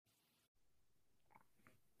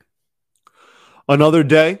Another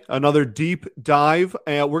day, another deep dive,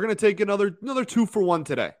 and we're going to take another 2-for-1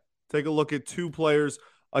 today. Take a look at two players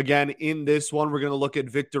again in this one. We're going to look at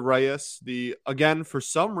Victor Reyes, the again for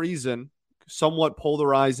some reason somewhat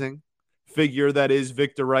polarizing figure that is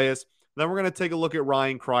Victor Reyes. Then we're going to take a look at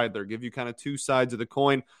Ryan Kreidler, give you kind of two sides of the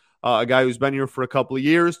coin. A guy who's been here for a couple of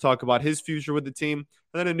years, talk about his future with the team,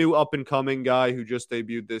 and then a new up-and-coming guy who just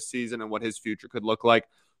debuted this season and what his future could look like.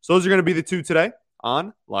 So those are going to be the two today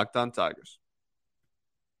on Locked On Tigers.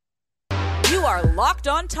 You are Locked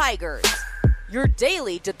On Tigers, your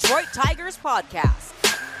daily Detroit Tigers podcast.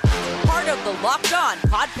 Part of the Locked On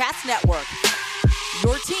Podcast Network,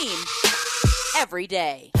 your team every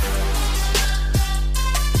day.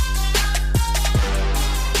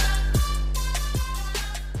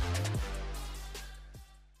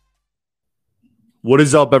 What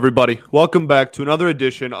is up, everybody? Welcome back to another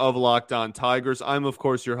edition of Locked On Tigers. I'm, of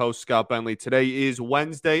course, your host, Scott Bentley. Today is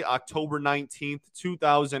Wednesday, October 19th,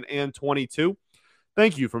 2022.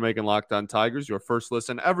 Thank you for making Locked On Tigers your first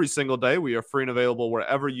listen every single day. We are free and available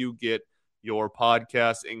wherever you get your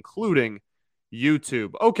podcasts, including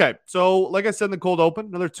YouTube. Okay, so like I said in the cold open,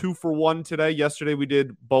 another 2-for-1 today. Yesterday, we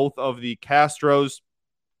did both of the Castros.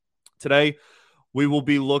 Today, we will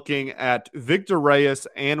be looking at Victor Reyes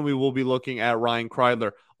and we will be looking at Ryan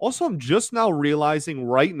Kreidler. Also, I'm just now realizing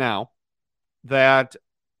right now that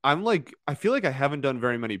I feel like I haven't done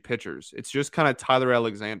very many pitchers. It's just kind of Tyler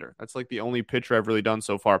Alexander. That's like the only pitcher I've really done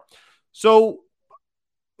so far. So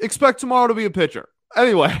expect tomorrow to be a pitcher.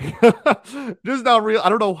 Anyway, just now I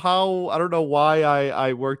don't know why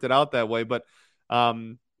I worked it out that way, but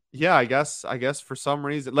yeah, I guess for some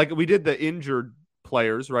reason, like we did the injured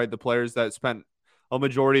players, right? The players that spent a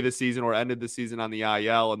majority of the season or ended the season on the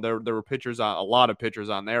IL, and there were pitchers on, a lot of pitchers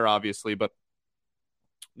on there, obviously, but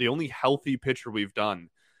the only healthy pitcher we've done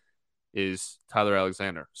is Tyler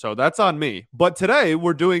Alexander. So that's on me. But today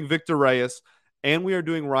we're doing Victor Reyes and we are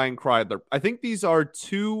doing Ryan Kreidler. I think these are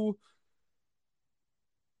two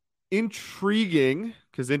intriguing,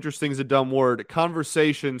 because interesting is a dumb word,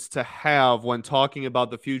 conversations to have when talking about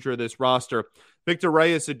the future of this roster. Victor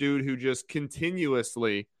Reyes, a dude who just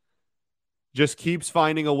continuously just keeps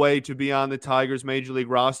finding a way to be on the Tigers Major League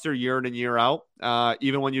roster year in and year out.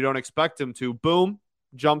 Even when you don't expect him to, boom,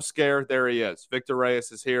 jump scare, there he is. Victor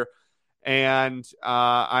Reyes is here. And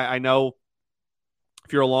I know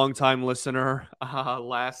if you're a longtime listener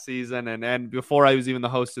last season and before I was even the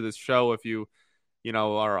host of this show, if you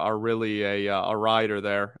are really a rider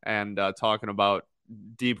there and talking about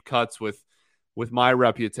deep cuts with my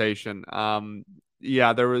reputation.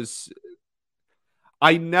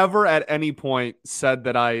 I never at any point said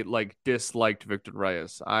that I disliked Victor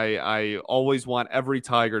Reyes. I always want every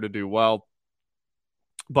Tiger to do well,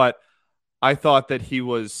 but I thought that he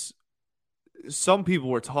was. Some people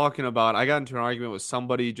were talking about. I got into an argument with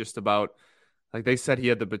somebody just about, they said he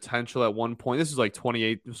had the potential at one point. This was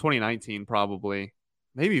 2019 probably,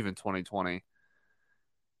 maybe even 2020.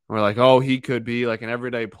 We're like, oh, he could be like an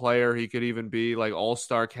everyday player. He could even be like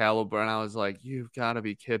all-star caliber. And I was like, you've got to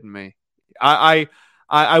be kidding me. I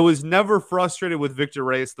was never frustrated with Victor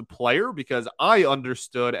Reyes, the player, because I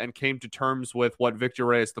understood and came to terms with what Victor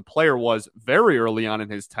Reyes, the player, was very early on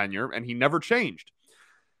in his tenure, and he never changed.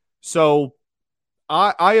 So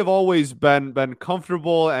I have always been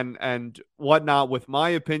comfortable and whatnot with my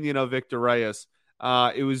opinion of Victor Reyes.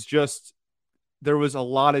 It was just, there was a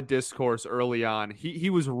lot of discourse early on. He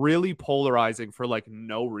was really polarizing for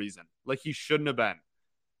no reason. He shouldn't have been.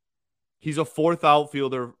 He's a fourth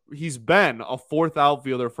outfielder. He's been a fourth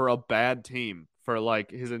outfielder for a bad team for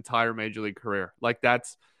his entire major league career.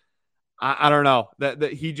 That's, I don't know,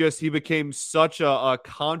 that he became such a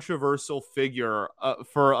controversial figure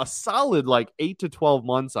for a solid 8 to 12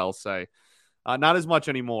 months, I'll say. Not as much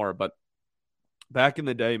anymore, but back in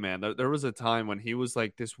the day, man, there was a time when he was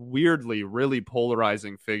this weirdly, really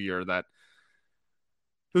polarizing figure that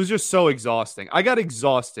it was just so exhausting. I got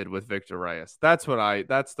exhausted with Victor Reyes. That's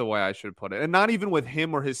the way I should put it. And not even with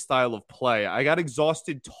him or his style of play. I got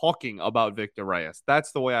exhausted talking about Victor Reyes.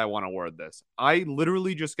 That's the way I want to word this. I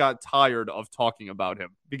literally just got tired of talking about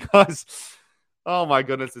him because, oh my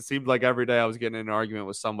goodness, it seemed like every day I was getting in an argument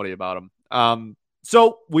with somebody about him.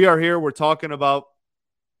 So we are here. We're talking about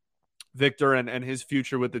Victor and his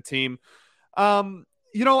future with the team. There's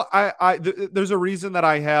a reason that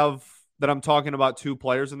I'm talking about two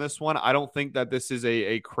players in this one. I don't think that this is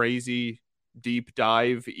a crazy deep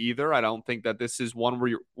dive either. I don't think that this is one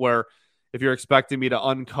where if you're expecting me to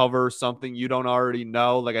uncover something you don't already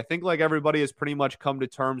know, I think everybody has pretty much come to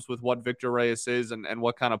terms with what Victor Reyes is and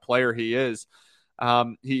what kind of player he is.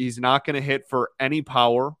 He's not going to hit for any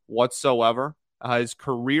power whatsoever. His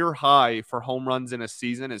career high for home runs in a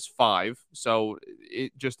season is 5. So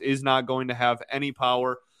it just is not going to have any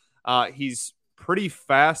power. He's pretty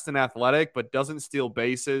fast and athletic, but doesn't steal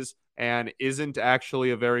bases and isn't actually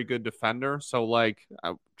a very good defender. So, like,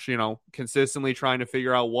 consistently trying to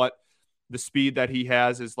figure out what the speed that he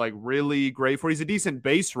has is like really great for. He's a decent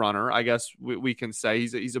base runner, I guess we can say.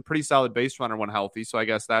 He's a pretty solid base runner when healthy. So I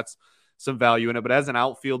guess that's some value in it. But as an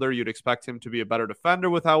outfielder, you'd expect him to be a better defender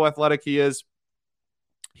with how athletic he is.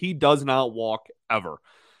 He does not walk ever.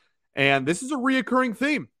 And this is a reoccurring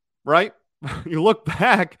theme, right? You look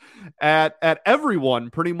back at everyone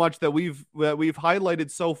pretty much that we've highlighted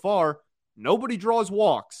so far, nobody draws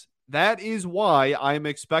walks. That is why I'm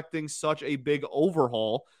expecting such a big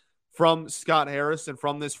overhaul from Scott Harris and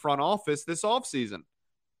from this front office this offseason.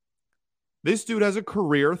 This dude has a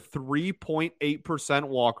career 3.8%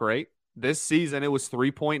 walk rate. This season, it was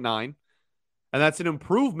 3.9. And that's an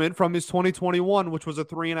improvement from his 2021, which was a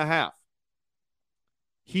 3.5.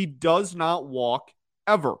 He does not walk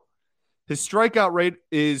ever. His strikeout rate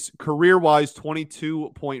is career-wise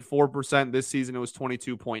 22.4%. This season, it was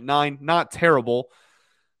 22.9. Not terrible.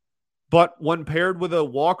 But when paired with a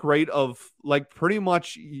walk rate of like pretty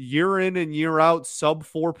much year in and year out, sub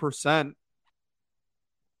 4%,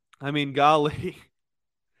 I mean, golly,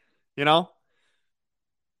 you know?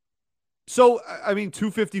 So, I mean,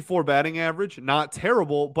 254 batting average, not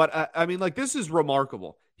terrible, but I mean, like, this is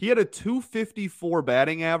remarkable. He had a 254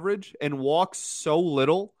 batting average and walks so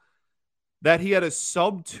little that he had a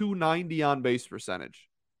sub 290 on base percentage.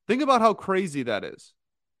 Think about how crazy that is.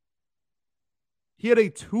 He had a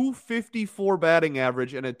 254 batting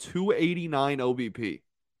average and a 289 OBP.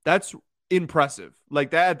 That's impressive.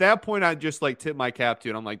 Like that, at that point, I just like tip my cap to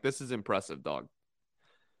you. And I'm like, this is impressive, dog.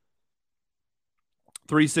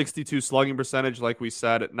 362 slugging percentage, like we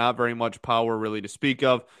said, not very much power really to speak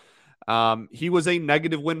of. He was a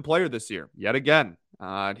negative win player this year, yet again.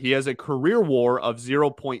 He has a career WAR of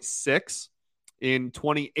 0.6 in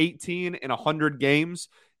 2018 in 100 games.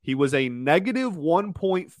 He was a negative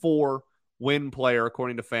 1.4 win player,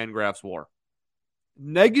 according to Fangraphs WAR.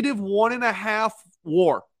 Negative 1.5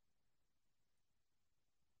 WAR.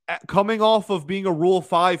 Coming off of being a Rule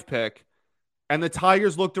 5 pick, and the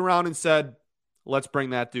Tigers looked around and said, let's bring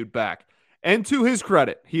that dude back. And to his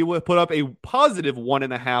credit, he would put up a positive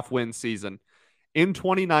 1.5 win season in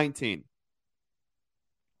 2019.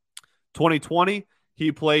 2020,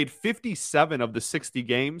 he played 57 of the 60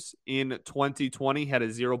 games in 2020, had a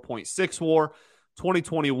 0.6 WAR.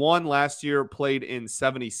 2021, last year, played in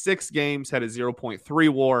 76 games, had a 0.3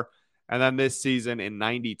 WAR. And then this season in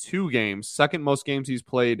 92 games, second most games he's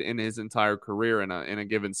played in his entire career in a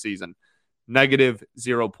given season. Negative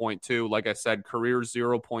 0.2. Like I said, career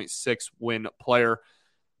 0.6 win player.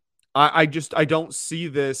 I don't see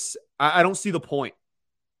this. I don't see the point.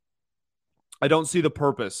 I don't see the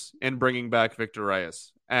purpose in bringing back Victor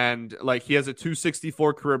Reyes. And like, he has a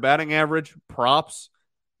 264 career batting average, props,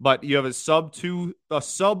 but you have a sub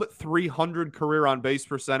 300 career on base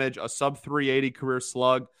percentage, a sub 380 career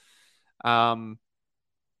slug.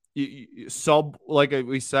 Sub, like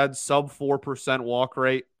we said, sub 4% walk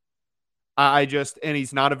rate. And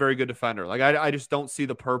he's not a very good defender. Like, I just don't see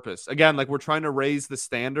the purpose. Again, like, we're trying to raise the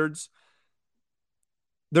standards.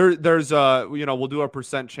 There's we'll do a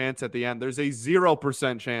percent chance at the end. There's a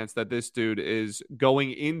 0% chance that this dude is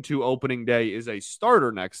going into opening day is a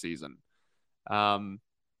starter next season.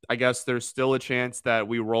 I guess there's still a chance that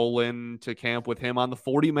we roll into camp with him on the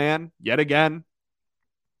 40-man yet again.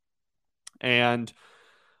 And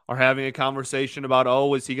are having a conversation about,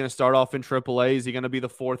 is he going to start off in AAA? Is he going to be the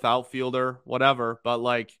fourth outfielder? Whatever. But,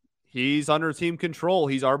 like, he's under team control.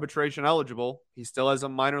 He's arbitration eligible. He still has a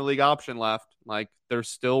minor league option left. Like, there's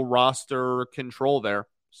still roster control there.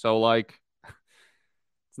 So, like,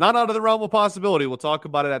 it's not out of the realm of possibility. We'll talk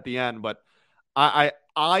about it at the end. But I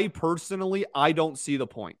personally, I don't see the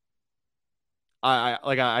point.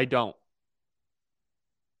 I don't.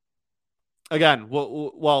 Again,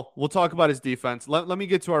 we'll talk about his defense. Let me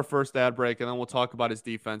get to our first ad break, and then we'll talk about his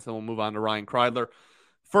defense, and we'll move on to Ryan Kreidler.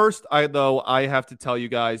 First, I have to tell you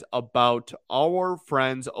guys about our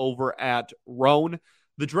friends over at Rhone.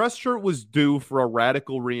 The dress shirt was due for a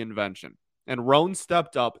radical reinvention, and Rhone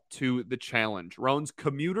stepped up to the challenge. Rhone's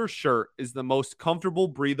commuter shirt is the most comfortable,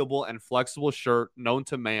 breathable, and flexible shirt known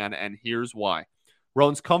to man, and here's why.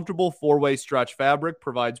 Rhone's comfortable four-way stretch fabric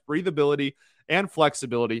provides breathability and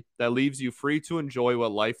flexibility that leaves you free to enjoy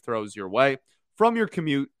what life throws your way, from your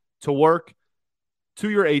commute to work to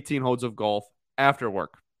your 18 holes of golf after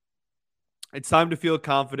work. It's time to feel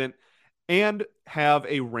confident and have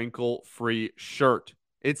a wrinkle-free shirt.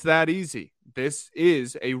 It's that easy. this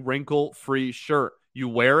is a wrinkle-free shirt. You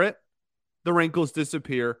wear it, the wrinkles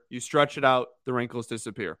disappear. You stretch it out, the wrinkles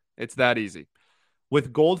disappear. It's that easy.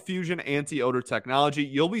 With Gold Fusion anti-odor technology,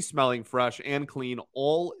 you'll be smelling fresh and clean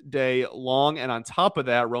all day long. And on top of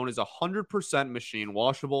that, Rhone is 100% machine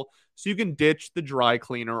washable, so you can ditch the dry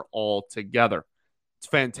cleaner altogether. It's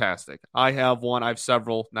fantastic. I have one. I have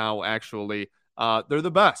several now, actually. They're the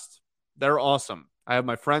best. They're awesome. I have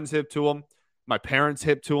my friends hip to them. My parents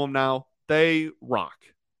hip to them now. They rock.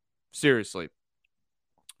 Seriously.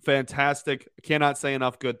 Fantastic. I cannot say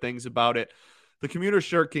enough good things about it. The commuter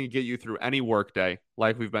shirt can get you through any workday,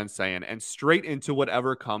 like we've been saying, and straight into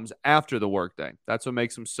whatever comes after the workday. That's what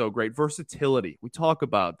makes them so great. Versatility. We talk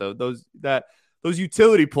about those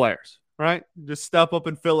utility players, right? Just step up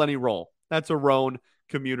and fill any role. That's a Rhone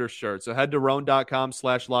commuter shirt. So head to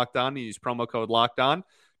Rhone.com/lockedon and use promo code LOCKEDON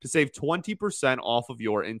to save 20% off of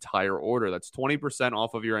your entire order. That's 20%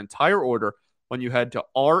 off of your entire order when you head to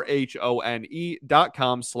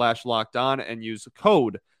RHONE.com/lockedon and use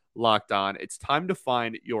code Locked On. It's time to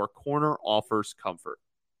find your corner offers comfort.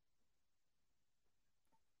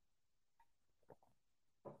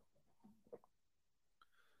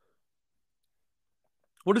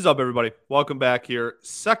 What is up, everybody? Welcome back here.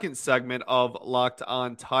 Second segment of Locked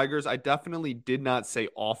On Tigers. I definitely did not say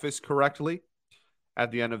office correctly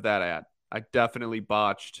at the end of that ad. I definitely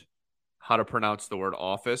botched how to pronounce the word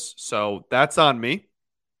office. So that's on me.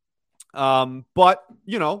 But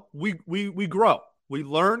you know, we grow. We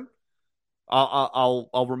learn.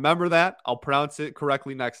 I'll remember that. I'll pronounce it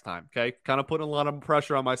correctly next time. Okay, kind of putting a lot of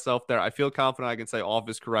pressure on myself there. I feel confident I can say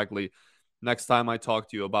office correctly next time I talk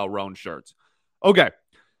to you about Rhone shirts. Okay,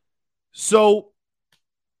 so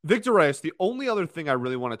Victor Reyes. The only other thing I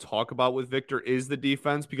really want to talk about with Victor is the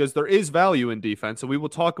defense, because there is value in defense, and we will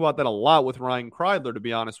talk about that a lot with Ryan Kreidler. To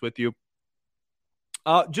be honest with you,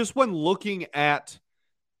 just when looking at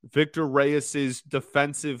Victor Reyes's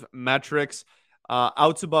defensive metrics.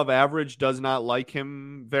 Outs above average does not like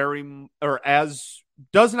him does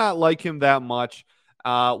not like him that much.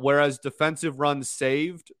 Whereas defensive runs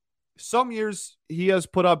saved, some years he has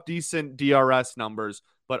put up decent DRS numbers,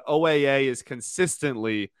 but OAA is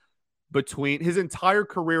consistently between his entire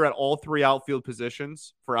career at all three outfield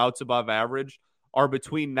positions for outs above average are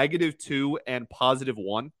between -2 and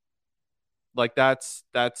 +1. Like that's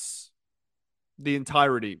the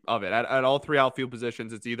entirety of it. At all three outfield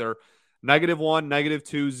positions, it's either -1,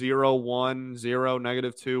 -2, 0, 1, 0,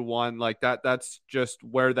 -2, 1. Like that's just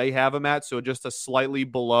where they have him at. So just a slightly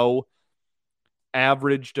below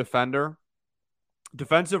average defender.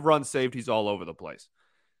 Defensive runs saved, he's all over the place.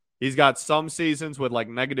 He's got some seasons with like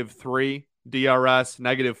 -3 DRS,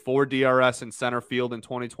 -4 DRS in center field in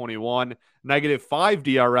 2021, -5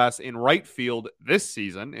 DRS in right field this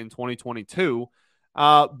season in 2022.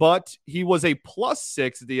 But he was a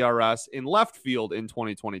 +6 DRS in left field in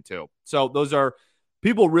 2022. So those are,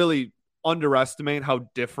 people really underestimate how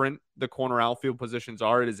different the corner outfield positions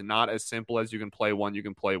are. It is not as simple as you can play one, you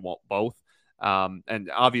can play both. And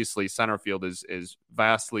obviously center field is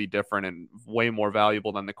vastly different and way more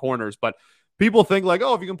valuable than the corners. But people think like,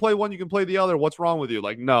 oh, if you can play one, you can play the other. What's wrong with you?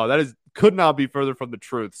 Like, no, could not be further from the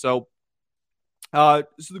truth. So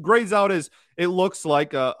the grades out is it looks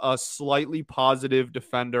like a slightly positive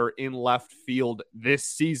defender in left field this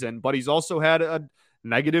season, but he's also had a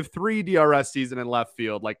 -3 DRS season in left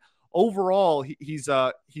field. Like overall, he's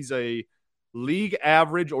a league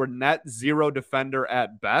average or net zero defender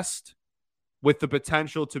at best, with the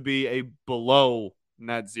potential to be a below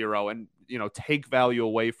net zero and take value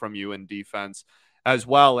away from you in defense as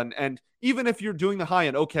well. And even if you're doing the high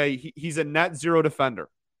end, okay, he's a net zero defender.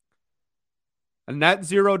 A net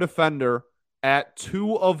zero defender at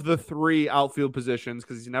 2 of the 3 outfield positions,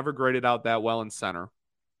 because he's never graded out that well in center.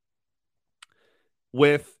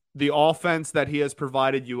 With the offense that he has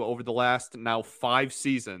provided you over the last now 5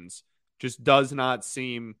 seasons, just does not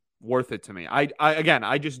seem worth it to me. I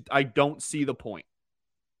don't see the point.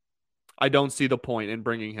 I don't see the point in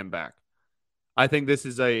bringing him back. I think this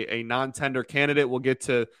is a non-tender candidate. We'll get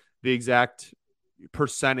to the exact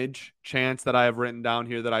percentage chance that I have written down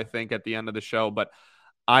here that I think at the end of the show, but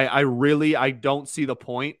I don't see the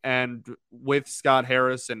point. And with Scott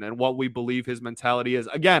Harris and what we believe his mentality is,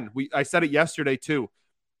 again, I said it yesterday too,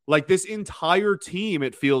 like this entire team,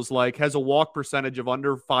 it feels like, has a walk percentage of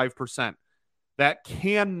under 5%. That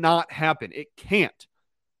cannot happen. It can't.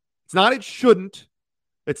 It's not it shouldn't.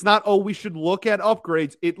 It's not, oh, we should look at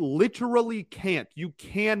upgrades. It literally can't. You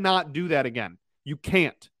cannot do that again. You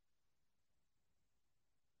can't.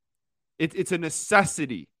 It's a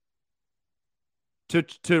necessity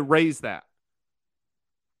to raise that.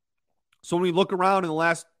 So when we look around in the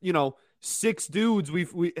last, 6 dudes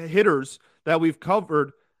we hitters that we've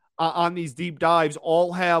covered on these deep dives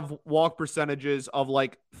all have walk percentages of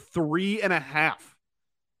like 3.5.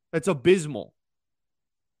 That's abysmal.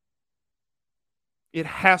 It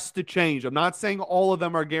has to change. I'm not saying all of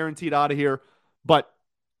them are guaranteed out of here, but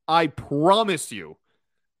I promise you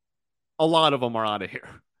a lot of them are out of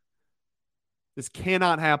here. This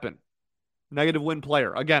cannot happen. Negative win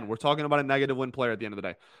player. Again, we're talking about a negative win player at the end of the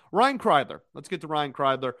day. Ryan Kreidler. Let's get to Ryan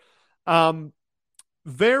Kreidler.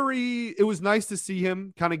 It was nice to see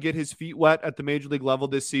him kind of get his feet wet at the major league level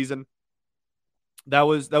this season. That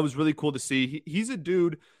was really cool to see. He's a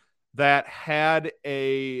dude that had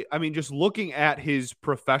just looking at his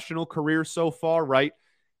professional career so far, right?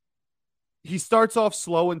 He starts off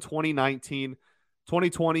slow in 2019.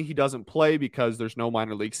 2020, he doesn't play because there's no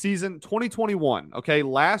minor league season. 2021, okay,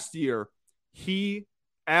 last year, he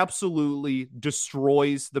absolutely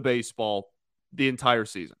destroys the baseball the entire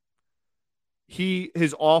season.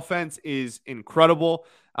 His offense is incredible.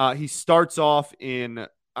 He starts off in,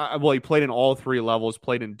 he played in all 3 levels,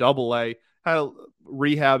 played in Double-A, had a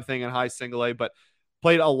rehab thing in high Single-A, but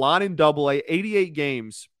played a lot in Double-A, 88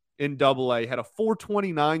 games in Double-A, had a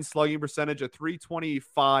 429 slugging percentage, a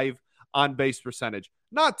 325 on-base percentage.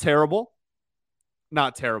 Not terrible.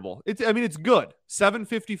 Not terrible. It's good.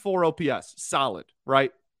 754 OPS. Solid,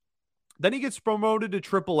 right? Then he gets promoted to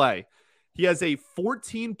AAA. He has a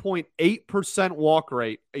 14.8% walk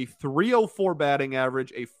rate, a 304 batting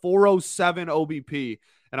average, a 407 OBP,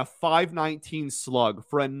 and a 519 slug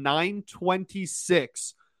for a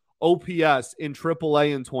 926 OPS in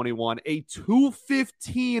AAA in 21, a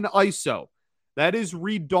 215 ISO. That is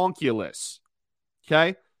redonkulous.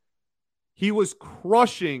 Okay? He was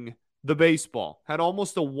crushing the baseball, had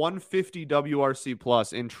almost a 150 WRC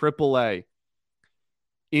plus in AAA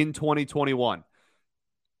in 2021.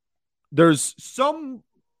 There's some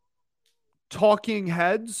talking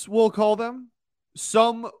heads, we'll call them,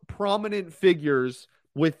 some prominent figures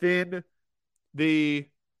within the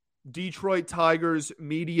Detroit Tigers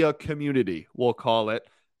media community, we'll call it,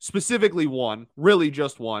 specifically one, really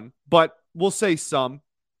just one, but we'll say some,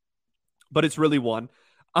 but it's really one.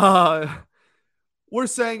 We're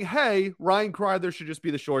saying, hey, Ryan Kreidler should just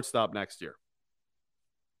be the shortstop next year.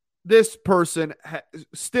 This person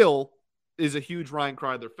still is a huge Ryan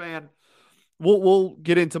Kreidler fan. We'll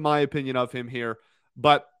get into my opinion of him here,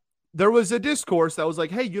 but there was a discourse that was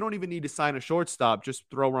like, hey, you don't even need to sign a shortstop. Just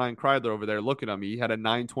throw Ryan Kreidler over there. Look at him. He had a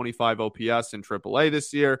 925 OPS in AAA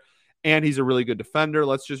this year, and he's a really good defender.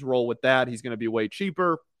 Let's just roll with that. He's going to be way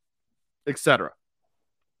cheaper, etc.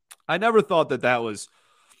 I never thought that was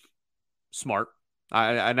smart.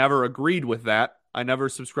 I never agreed with that. I never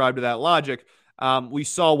subscribed to that logic. We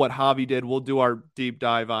saw what Javi did. We'll do our deep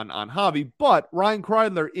dive on Javi. But Ryan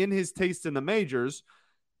Kreidler, in his taste in the majors,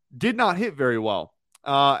 did not hit very well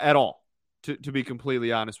at all, to be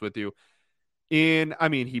completely honest with you.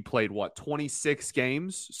 He played, 26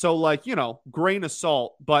 games? So, grain of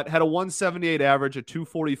salt, but had a 178 average, a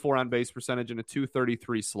 244 on-base percentage, and a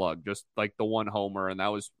 233 slug, just like the one homer, and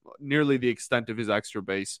that was nearly the extent of his extra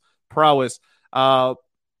base prowess. In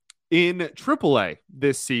AAA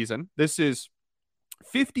this season, this is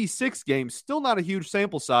 56 games, still not a huge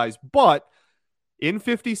sample size, but in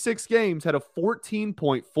 56 games had a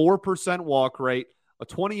 14.4% walk rate, a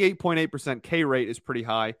 28.8% K rate is pretty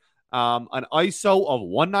high, an ISO of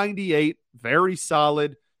 198, very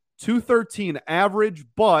solid, 213 average,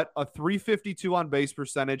 but a 352 on base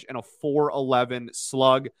percentage and a 411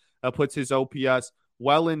 slug. That puts his OPS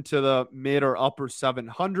well into the mid or upper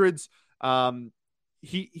 700s.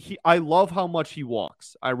 I love how much he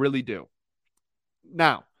walks. I really do.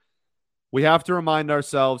 Now, we have to remind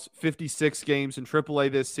ourselves 56 games in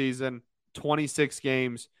AAA this season, 26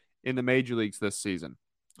 games in the major leagues this season.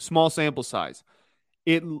 Small sample size.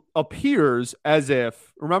 It appears as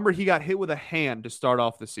if, remember, he got hit with a hand to start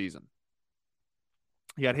off the season.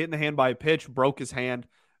 He got hit in the hand by a pitch, broke his hand,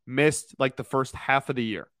 missed like the first half of the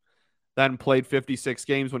year. Then played 56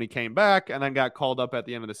 games when he came back and then got called up at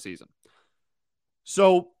the end of the season.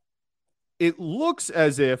 So it looks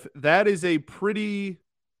as if that is a pretty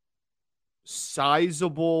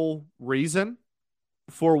sizable reason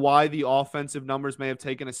for why the offensive numbers may have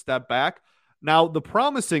taken a step back. Now, the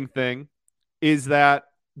promising thing is that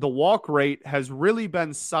the walk rate has really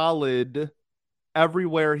been solid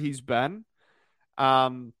everywhere he's been.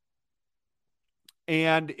 And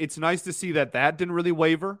it's nice to see that didn't really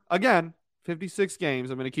waver. Again, 56 games,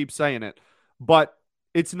 I'm going to keep saying it. But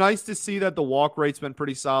it's nice to see that the walk rate's been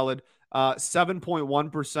pretty solid.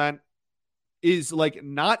 7.1% is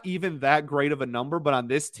not even that great of a number, but on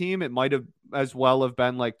this team, it might have as well have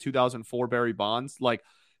been 2004 Barry Bonds.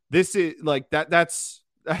 This is like that's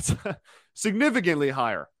significantly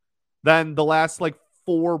higher than the last like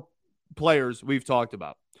 4 players we've talked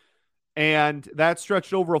about. And that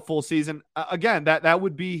stretched over a full season. Again, that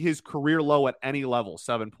would be his career low at any level,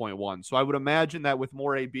 7.1. So I would imagine that with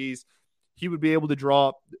more ABs, he would be able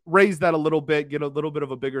to raise that a little bit, get a little bit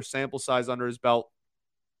of a bigger sample size under his belt.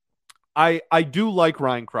 I do like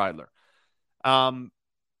Ryan Kreidler.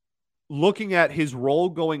 Looking at his role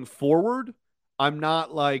going forward, I'm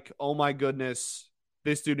not like, oh my goodness,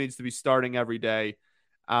 this dude needs to be starting every day.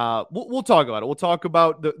 We'll talk about it. We'll talk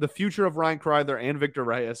about the future of Ryan Kreidler and Victor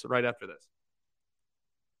Reyes right after this.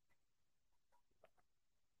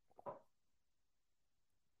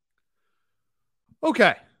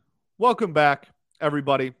 Okay. Welcome back,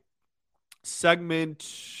 everybody. Segment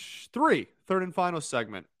 3, third and final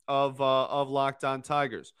segment of Locked On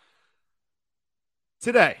Tigers.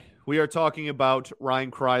 Today, we are talking about Ryan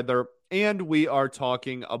Kreidler and we are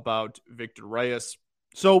talking about Victor Reyes.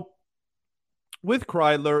 So, with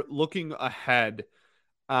Kreidler looking ahead,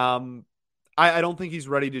 I don't think he's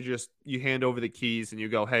ready to just you hand over the keys and you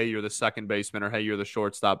go, hey, you're the second baseman or hey, you're the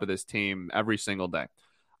shortstop of this team every single day.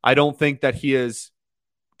 I don't think that he has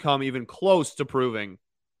come even close to proving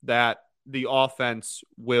that the offense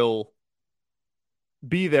will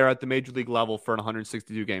be there at the major league level for an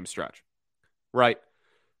 162 game stretch. Right?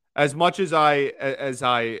 As much as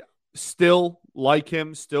I still like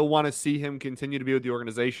him, still want to see him continue to be with the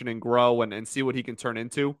organization and grow and see what he can turn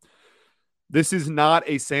into. This is not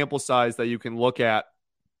a sample size that you can look at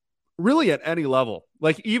really at any level.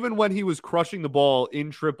 Like even when he was crushing the ball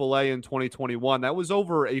in AAA in 2021, that was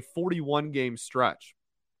over a 41 game stretch.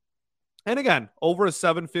 And again, over a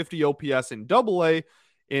 750 OPS in AA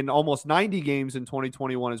in almost 90 games in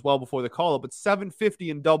 2021 as well before the call-up. But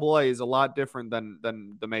 750 in AA is a lot different than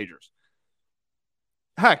the majors.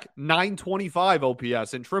 Heck, 925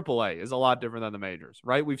 OPS in AAA is a lot different than the majors,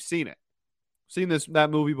 right? We've seen it. Seen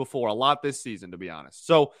that movie before a lot this season, to be honest.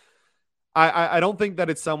 So I don't think that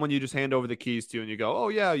it's someone you just hand over the keys to and you go, oh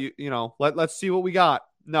yeah, you know, let's see what we got.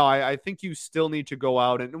 No, I think you still need to go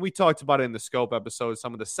out and we talked about it in the Scope episode.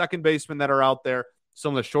 Some of the second basemen that are out there,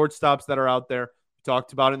 some of the shortstops that are out there. We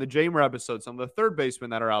talked about in the Jamer episode, some of the third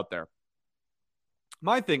basemen that are out there.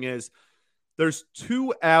 My thing is, there's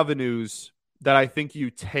 2 avenues that I think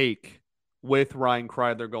you take with Ryan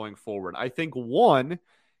Kreidler going forward. I think one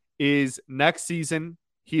is next season,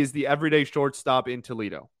 he is the everyday shortstop in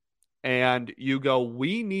Toledo. And you go,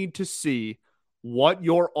 we need to see what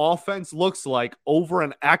your offense looks like over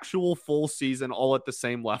an actual full season all at the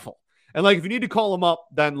same level. And like, if you need to call him up,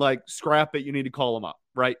 then like scrap it. You need to call him up,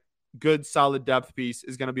 right? Good, solid depth piece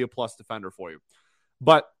is going to be a plus defender for you.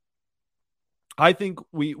 But I think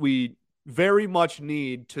we very much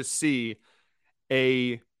need to see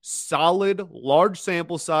a solid, large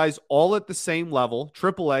sample size, all at the same level,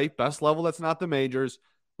 AAA, best level that's not the majors.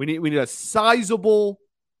 We need a sizable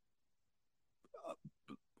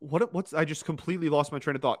what's I just completely lost my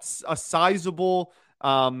train of thought. A sizable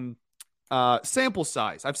sample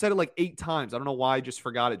size. I've said it like 8 times. I don't know why I just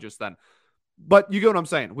forgot it just then. But you get what I'm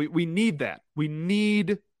saying. We need that. We need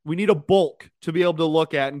a bulk to be able to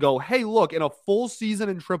look at and go, hey, look, in a full season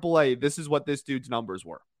in AAA, this is what this dude's numbers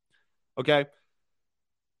were. Okay?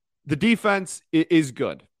 The defense is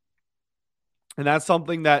good. And that's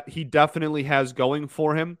something that he definitely has going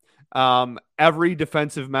for him. Every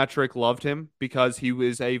defensive metric loved him because he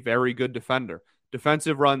was a very good defender.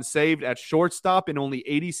 Defensive runs saved at shortstop in only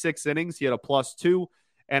 86 innings. He had a +2,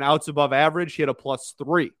 and outs above average, he had a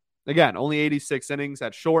 +3. Again, only 86 innings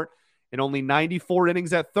at short and only 94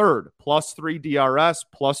 innings at third, +3 DRS,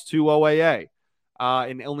 +2 OAA.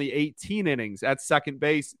 In only 18 innings at second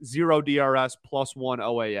base, 0 DRS, +1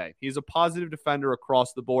 OAA. He's a positive defender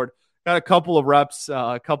across the board. Got a couple of reps,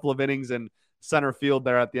 a couple of innings in center field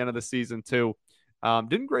there at the end of the season too.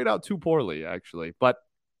 Didn't grade out too poorly, actually. But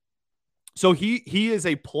so he is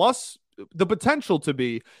a plus, the potential to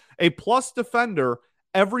be a plus defender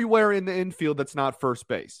everywhere in the infield that's not first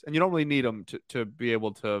base. And you don't really need him to be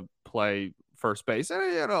able to play first base.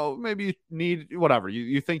 And, you know, maybe you need whatever.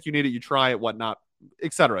 You think you need it, you try it, whatnot,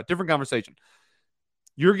 etc. Different conversation.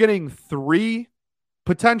 You're getting 3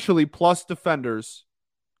 potentially plus defenders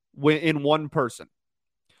in one person.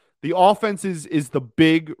 The offense is the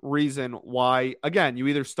big reason why, again, you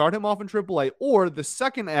either start him off in AAA or the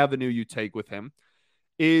second avenue you take with him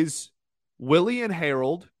is Willie and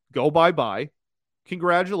Harold go bye-bye.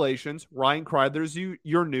 Congratulations. Ryan Kreidler's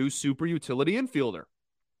your new super utility infielder.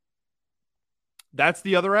 That's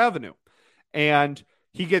the other avenue. And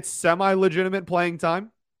he gets semi-legitimate playing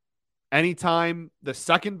time. Anytime the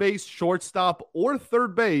second base, shortstop, or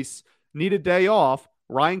third base need a day off,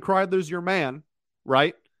 Ryan Kreidler's your man,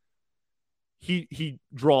 right? He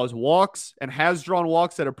draws walks and has drawn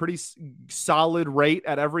walks at a pretty solid rate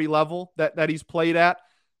at every level that he's played at.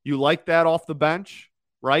 You like that off the bench,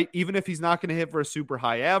 right? Even if he's not going to hit for a super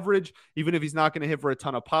high average, even if he's not going to hit for a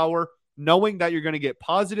ton of power, knowing that you're going to get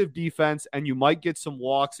positive defense and you might get some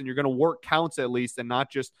walks and you're going to work counts at least and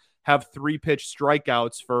not just have 3-pitch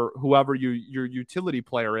strikeouts for whoever your utility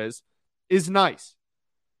player is nice.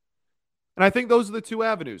 And I think those are the two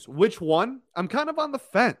avenues. Which one? I'm kind of on the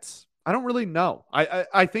fence. I don't really know.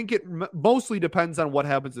 I think it mostly depends on what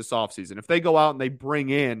happens this offseason. If they go out and they bring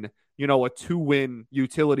in, a 2-win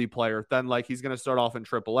utility player, then like he's going to start off in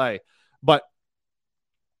AAA. But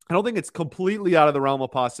I don't think it's completely out of the realm of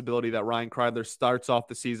possibility that Ryan Kreidler starts off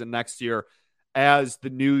the season next year as the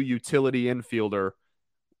new utility infielder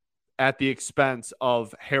at the expense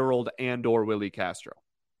of Harold and/or Willie Castro.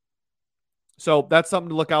 So that's something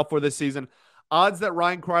to look out for this season. Odds that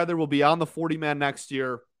Ryan Kreidler will be on the 40-man next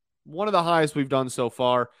year, one of the highest we've done so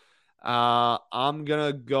far. I'm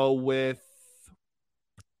going to go with,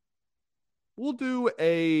 we'll do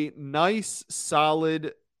a nice,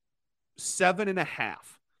 solid 7.5.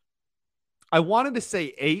 I wanted to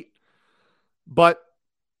say 8, but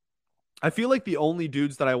I feel like the only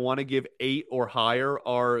dudes that I want to give 8 or higher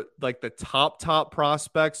are like the top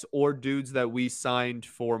prospects or dudes that we signed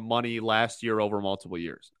for money last year over multiple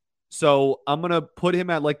years. So I'm going to put him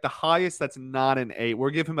at like the highest that's not an 8.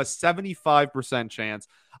 We'll give him a 75% chance.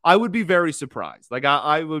 I would be very surprised. Like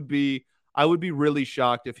I would be really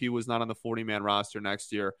shocked if he was not on the 40-man roster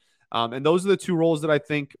next year. And those are the two roles that I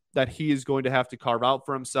think that he is going to have to carve out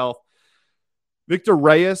for himself. Victor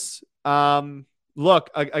Reyes, look,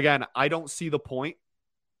 again, I don't see the point.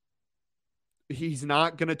 He's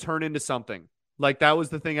not going to turn into something. Like that was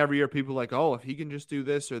the thing every year. People were like, oh, if he can just do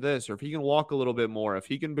this, or if he can walk a little bit more, if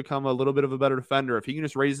he can become a little bit of a better defender, if he can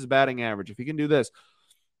just raise his batting average, if he can do this.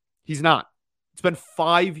 He's not. It's been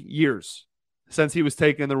 5 years since he was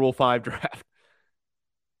taken in the Rule 5 draft.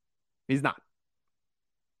 He's not.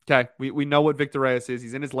 Okay, we know what Victor Reyes is.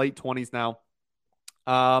 He's in his late 20s now.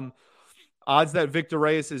 Odds that Victor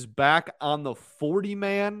Reyes is back on the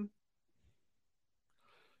 40-man.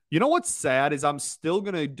 You know what's sad is I'm still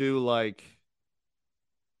going to do like,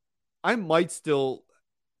 I might still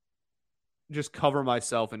just cover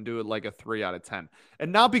myself and do it like a 3 out of 10.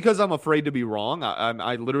 And not because I'm afraid to be wrong.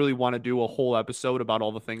 I literally want to do a whole episode about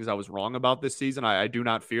all the things I was wrong about this season. I do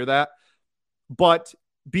not fear that. But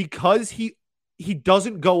because he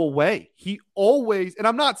doesn't go away. He always, and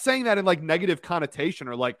I'm not saying that in like negative connotation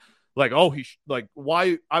or like, oh,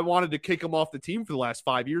 why I wanted to kick him off the team for the last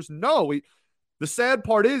 5 years. No, the sad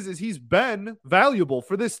part is he's been valuable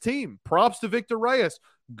for this team. Props to Victor Reyes.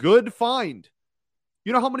 Good find.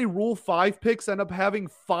 You know how many Rule 5 picks end up having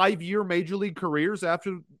 5-year major league careers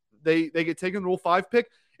after they get taken Rule 5 pick?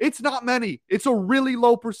 It's not many. It's a really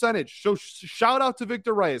low percentage. So shout out to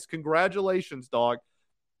Victor Reyes. Congratulations, dog.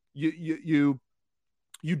 You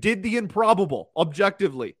did the improbable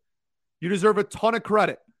objectively. You deserve a ton of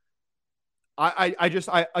credit.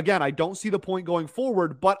 I don't see the point going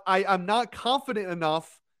forward, but I'm not confident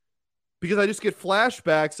enough because I just get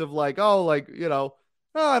flashbacks of like,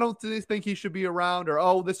 I don't think he should be around, or,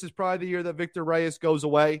 oh, this is probably the year that Victor Reyes goes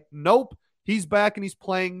away. Nope. He's back and he's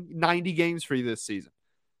playing 90 games for you this season.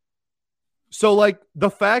 So like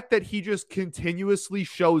the fact that he just continuously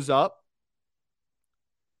shows up,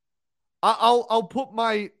 I'll put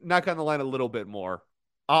my neck on the line a little bit more.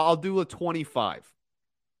 I'll do a 25.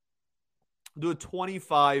 Do a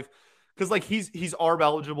 25 because like he's ARB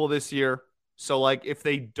eligible this year. So like if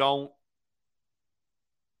they don't,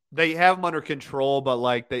 they have him under control, but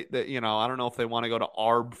like they I don't know if they want to go to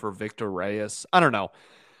ARB for Victor Reyes. I don't know.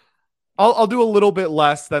 I'll do a little bit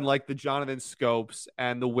less than like the Jonathan Scopes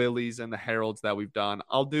and the Willies and the Heralds that we've done.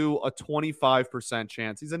 I'll do a 25%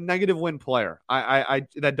 chance. He's a negative win player. I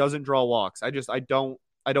that doesn't draw walks. I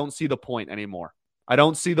don't see the point anymore. I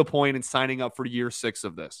don't see the point in signing up for year 6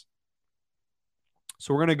 of this.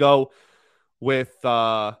 So we're going to go with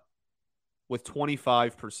 25%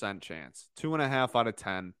 chance. 2.5 out of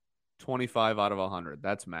 10, 25 out of 100.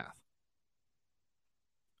 That's math.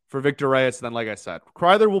 For Victor Reyes, then like I said,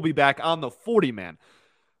 Kreidler will be back on the 40-man.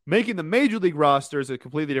 Making the major league roster is a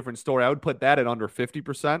completely different story. I would put that at under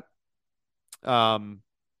 50%.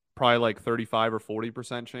 Probably like 35 or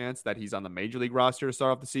 40% chance that he's on the major league roster to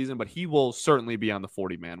start off the season, but he will certainly be on the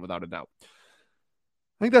 40-man without a doubt.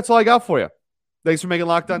 I think that's all I got for you. Thanks for making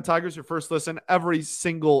Locked On Tigers your first listen every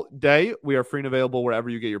single day. We are free and available wherever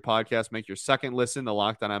you get your podcast. Make your second listen the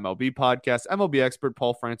Locked On MLB podcast. MLB expert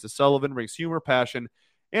Paul Francis Sullivan brings humor, passion,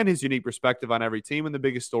 and his unique perspective on every team and the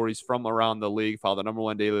biggest stories from around the league. Follow the number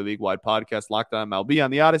one daily league-wide podcast, Locked On MLB,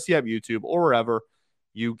 on the Odyssey app, YouTube, or wherever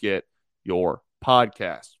you get your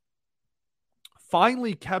podcast.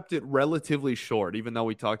 Finally kept it relatively short, even though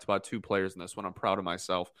we talked about 2 players in this one. I'm proud of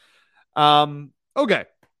myself. Okay,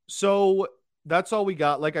 so that's all we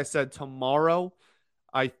got. Like I said, tomorrow,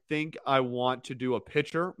 I think I want to do a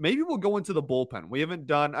pitcher. Maybe we'll go into the bullpen. We haven't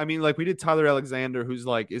done, I mean, like we did Tyler Alexander, who's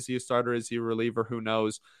like, is he a starter? Is he a reliever? Who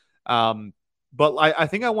knows? But I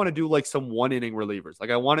think I want to do like some 1-inning relievers. Like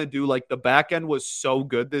I want to do like the back end was so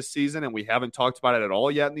good this season, and we haven't talked about it at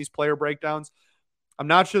all yet in these player breakdowns. I'm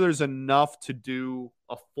not sure there's enough to do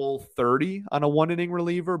a full 30 on a 1-inning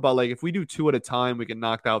reliever, but like if we do 2 at a time, we can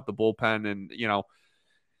knock out the bullpen and, you know,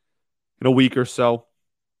 in a week or so.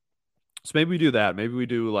 So maybe we do that. Maybe we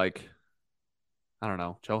do like, I don't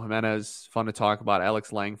know, Joe Jimenez, fun to talk about.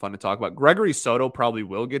 Alex Lang, fun to talk about. Gregory Soto probably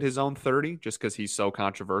will get his own 30 just because he's so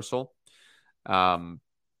controversial. I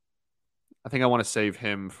think I want to save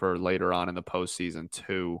him for later on in the postseason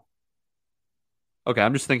too. Okay,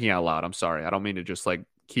 I'm just thinking out loud. I'm sorry. I don't mean to just like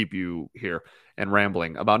keep you here and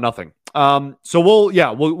rambling about nothing. So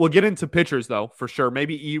we'll get into pitchers though, for sure.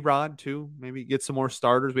 Maybe Erod too. Maybe get some more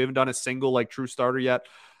starters. We haven't done a single like true starter yet.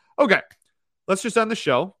 Okay, let's just end the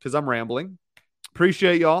show because I'm rambling.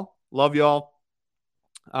 Appreciate y'all. Love y'all.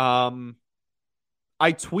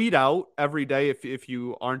 I tweet out every day if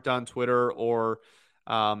you aren't on Twitter or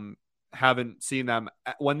haven't seen them.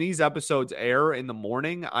 When these episodes air in the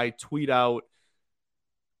morning, I tweet out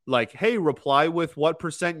like, hey, reply with what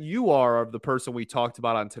 % you are of the person we talked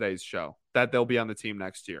about on today's show, that they'll be on the team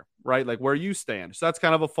next year, right? Like where you stand. So that's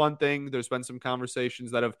kind of a fun thing. There's been some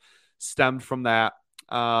conversations that have stemmed from that.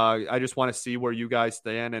 I just want to see where you guys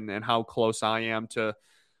stand and how close I am to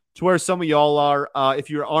where some of y'all are. If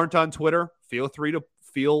you aren't on Twitter, feel free to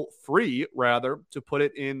put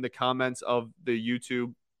it in the comments of the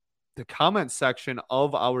comment section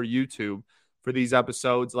of our YouTube for these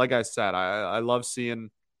episodes. Like I said, I love seeing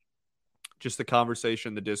just the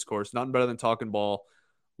conversation, the discourse. Nothing better than talking ball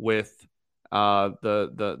with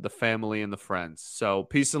the family and the friends. So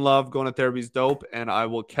peace and love. Going to therapy's dope, and I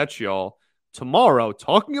will catch y'all tomorrow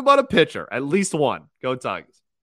talking about a pitcher, at least one. Go Tigers.